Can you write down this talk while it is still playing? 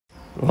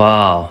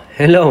Wow,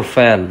 hello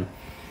fam.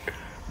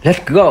 Let's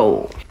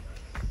go.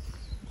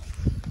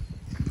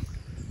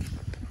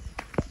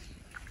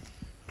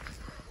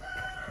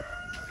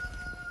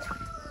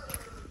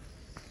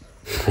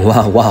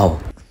 Wow, wow.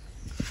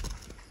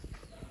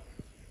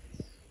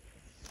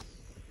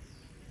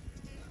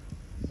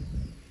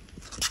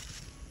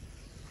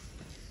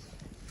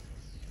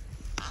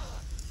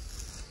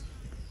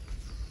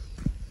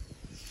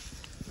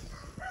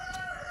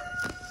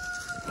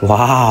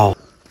 Wow.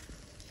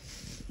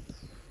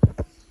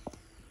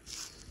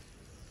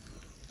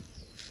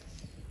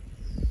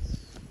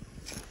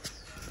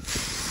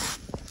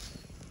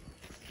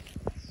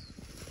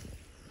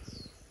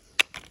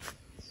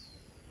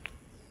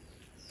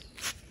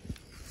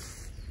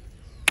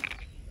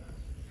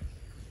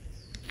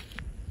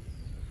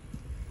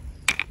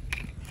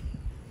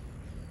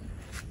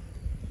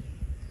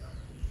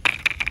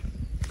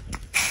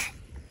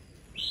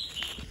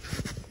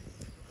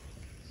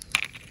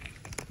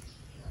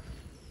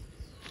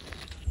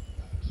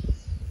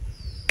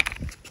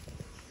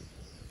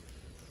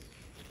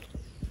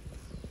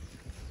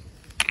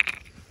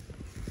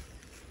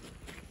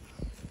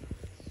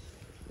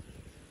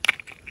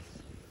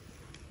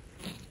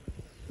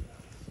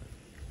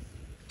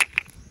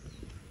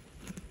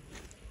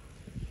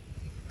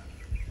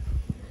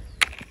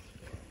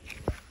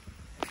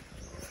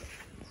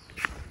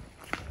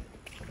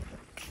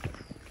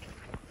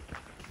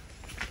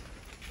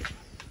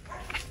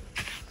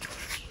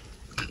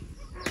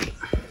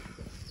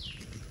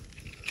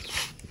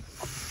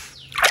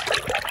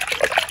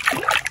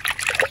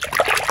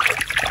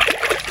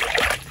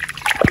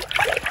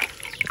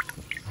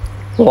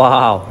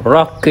 Wow,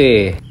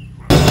 Rocky.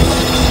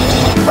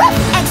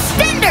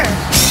 Extender!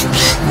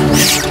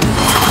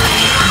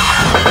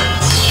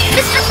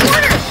 Mr.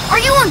 Porter, are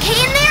you okay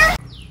in there?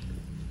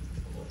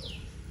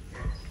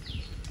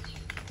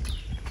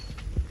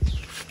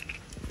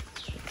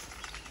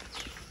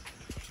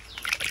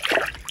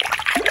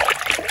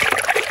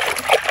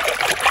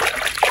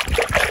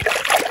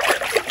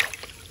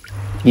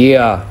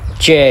 Yeah,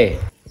 Jay.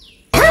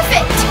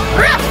 Perfect!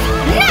 Rough!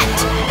 Net!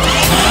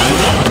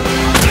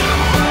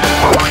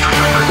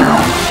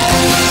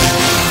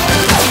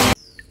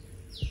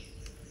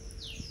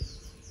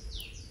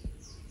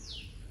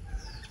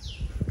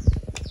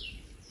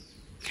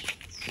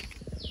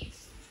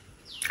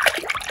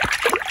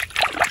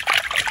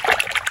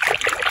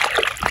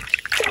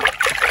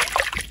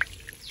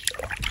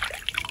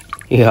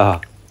 Yeah,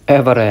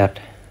 Everett.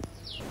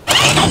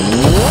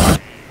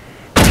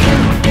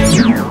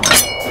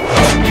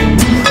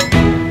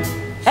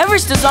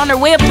 Everest is on her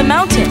way up the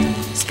mountain.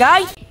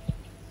 Skye?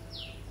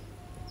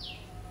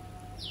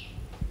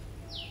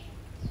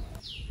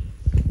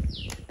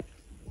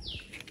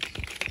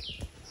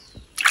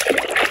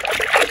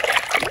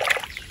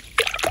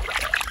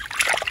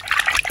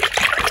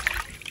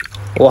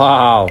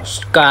 Wow,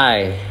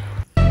 Skye.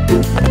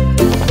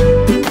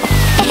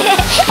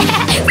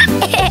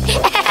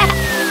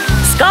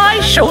 Skye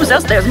shows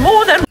us there's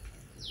more than...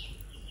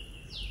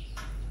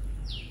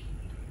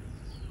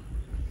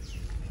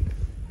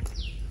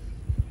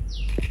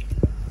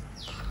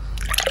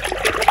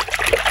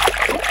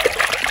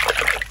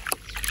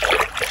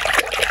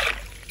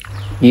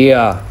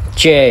 Yeah,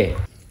 Jay.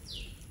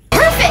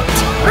 Perfect!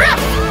 Rough!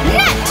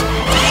 Net!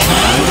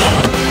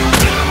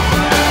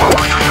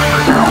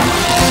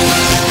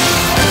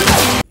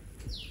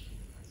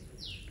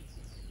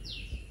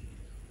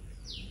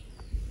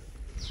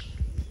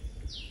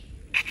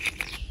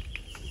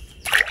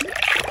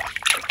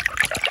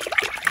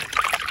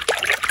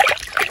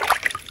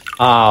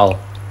 Ow,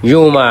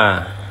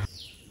 Zuma.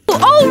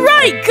 All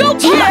right, go!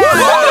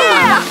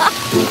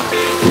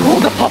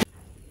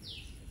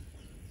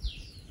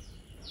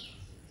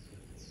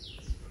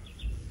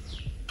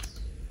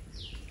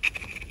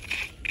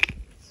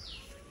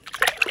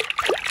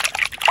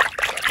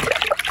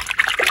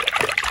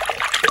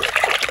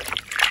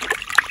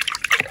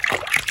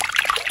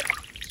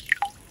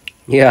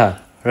 Yeah,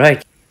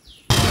 right.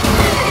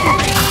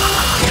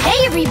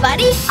 Hey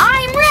everybody,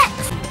 I'm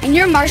Rex! And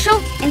you're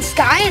Marshall, and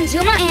Skye, and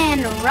Zuma,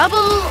 and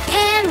Rubble,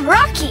 and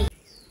Rocky!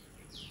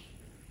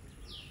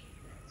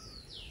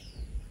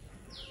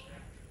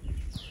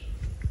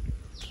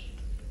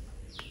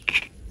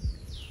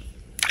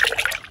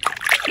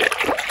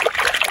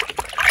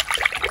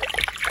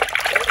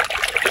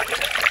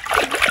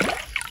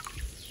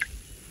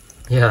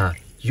 Yeah,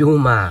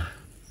 Zuma.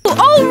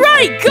 All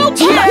right, go!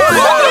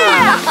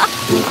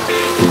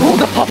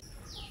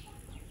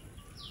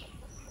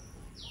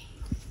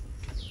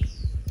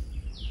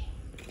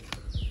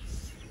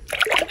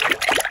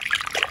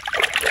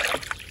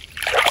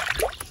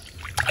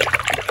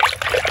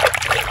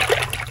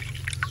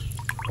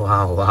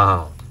 Wow,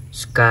 wow,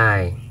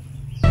 Skye.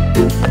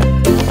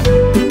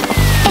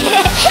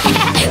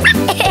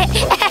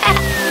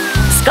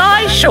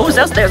 Skye shows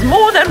us there's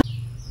more than...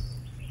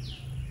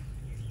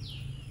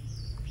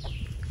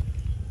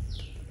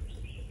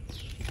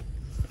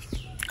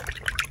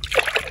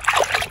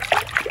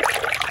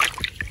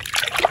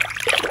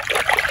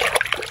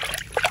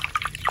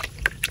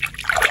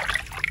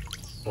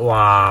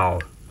 Wow,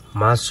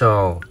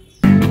 muscle.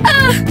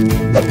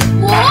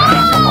 Whoa!